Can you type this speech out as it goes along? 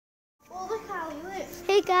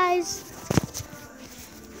Hey guys.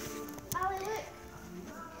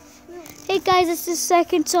 Hey guys, it's the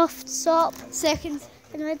second soft stop. Second.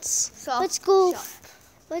 And let's Soft go. shop.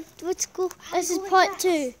 Let's go. This is part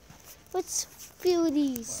 2. Let's feel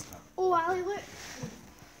these. Oh, Ali, look.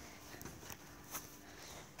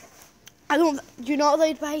 You're not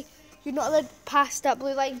allowed past that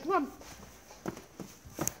blue line. Come on.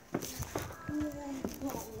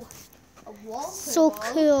 A water So ball.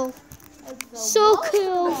 cool. So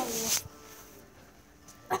cool.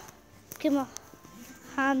 Give my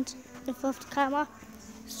hand in front of the camera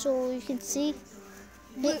so you can see.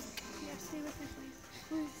 Look.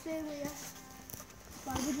 Stay with us.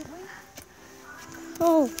 Why wouldn't we?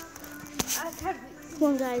 Oh, I can't. come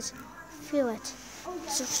on guys, feel it.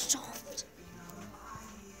 So soft.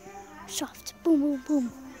 Soft. Boom, boom,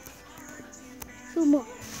 boom. Two more.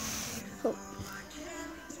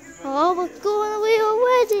 Oh, we're going away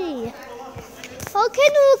already. Okay,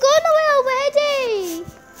 we're going away already.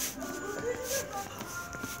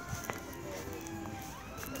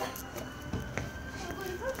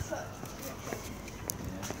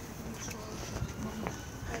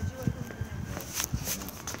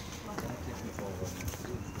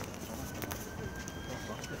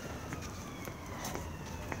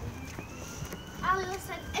 Ali,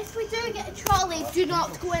 listen, if we do get a trolley, do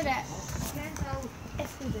not go in it.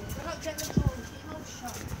 If we do. We're not getting a trolley, keep your mouth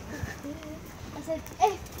shut. I said,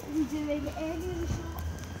 if we do get any in the shop.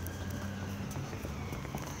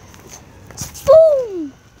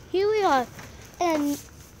 Boom! Here we are. And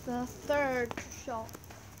The third shop.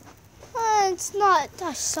 it's not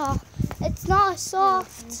a soft. It's not a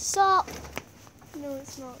soft shop. No,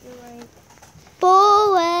 it's not, you're right.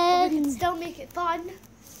 Boring. But we can still make it fun.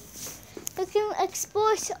 We can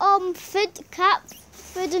explore food, cat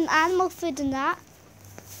food and animal food and that.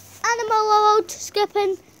 Animal world,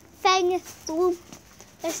 skipping thing. Boom.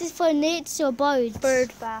 This is for nature birds.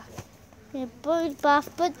 Bird bath. Yeah, bird bath.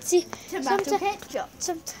 But see, Tomato ketchup.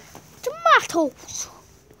 Tomatoes.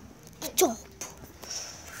 Stop.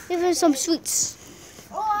 Even some sweets.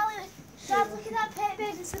 Oh, Ali, Dad, look at that pet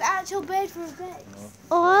bed. It's an actual bed for a bed.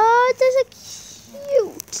 Oh, there's a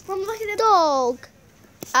cute Mum, look at the dog.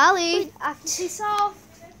 Ali, I can see soft.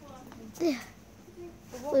 There.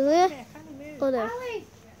 Where? Oh, there. Ali,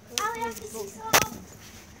 I can see soft.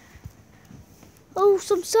 Oh,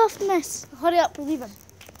 some softness. Hurry up, we're leaving.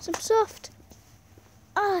 Some soft.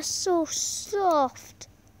 Ah, so soft.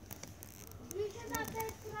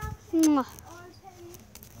 Mwah.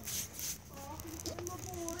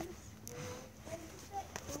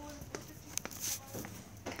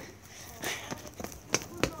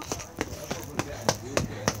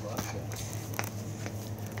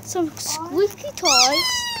 Some squeaky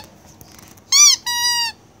toys.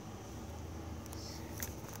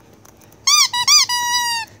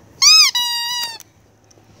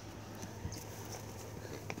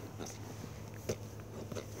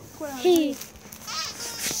 Hey.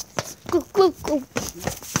 Go, go, go.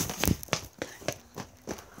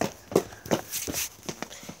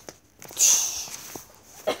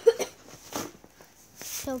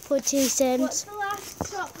 Teleportation. What's the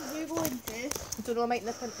last shop that we're going to? I don't know, I might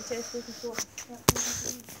nip into Tesco before.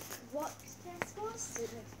 What's Tesco's?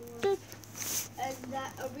 And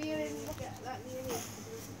that, are we in, look at that near here.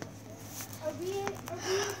 Are we in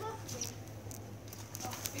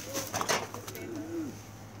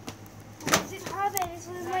Does it have it? It's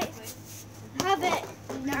one right. Have it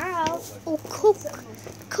now. Oh, Coke.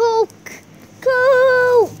 Coke.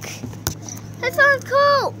 Coke. I found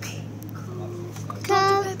Coke.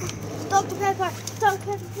 Coke. Dr. Pepper. Dr.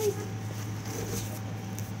 Pepper, please.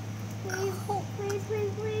 Please, Coke, please,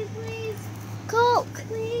 please, please, please. Coke.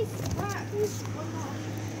 Please. Please.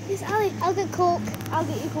 Please, Ali. I'll get Coke. I'll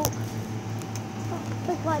get you Coke. Oh,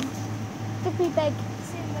 big one. Big, big, big.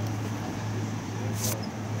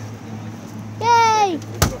 Yay!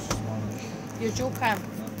 You're joking.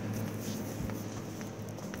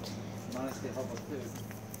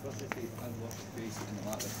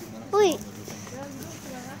 Wait.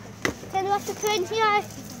 Can I have to put in here?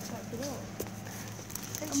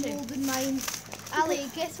 I'm holding mine. Ali,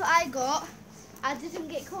 guess what I got? I didn't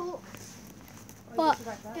get Coke. What?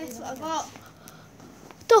 Guess what I got?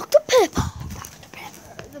 Dr. Pepper.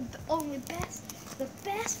 The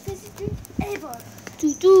best fizzy drink ever.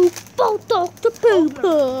 Do about Dr.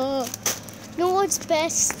 Pepper. You know what's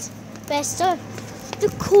best? Bester? The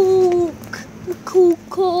Coke. The cool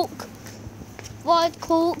Coke. White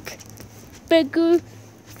Coke. Bigger.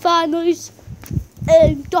 Fanners.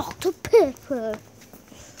 And Dr. Pepper.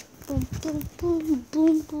 Boom, boom, boom,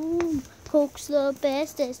 boom, boom. Coke's the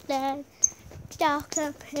bestest thing.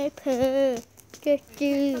 Dr. Pepper.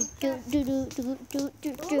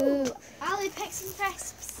 Ali, pick some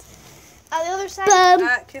crisps. On the other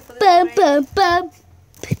side. Careful, Bum, bum, bum.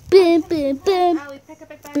 Bum, bum, bum. Ali, pick a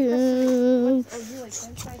big bag of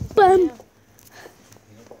crisps. Bum. Did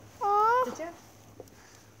Oh, you?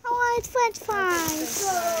 I wanted French fries.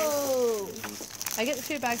 Whoa! I get the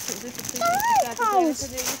 2 bags, so it's just a 2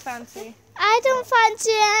 Fries. you fancy. I don't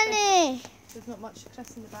fancy any. There's not much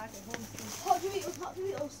crisps in the bag at home. So. Hot Doritos, hot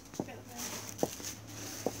Doritos. Get it there.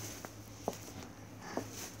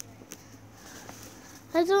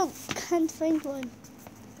 I can't find one.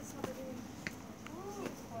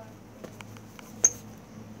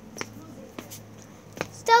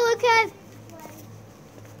 Still looking.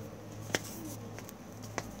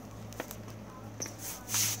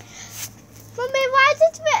 Mummy, why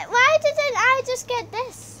didn't I just get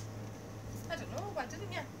this? I don't know, why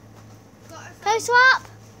didn't you? Can I swap?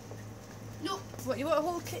 No. What, you want a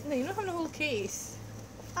whole case? No, you're not having a whole case.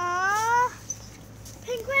 Ah,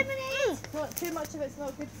 pink lemonade. Not too much of it's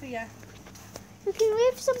not good for you. You can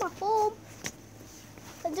leave some at home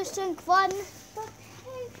and just drink one. But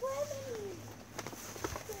pink lemonade.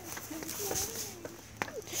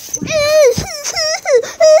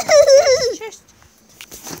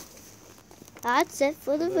 That's it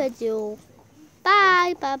for the video.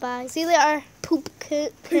 Bye, bye, bye. See you later. Poop,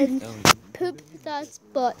 poop, that's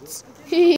butts.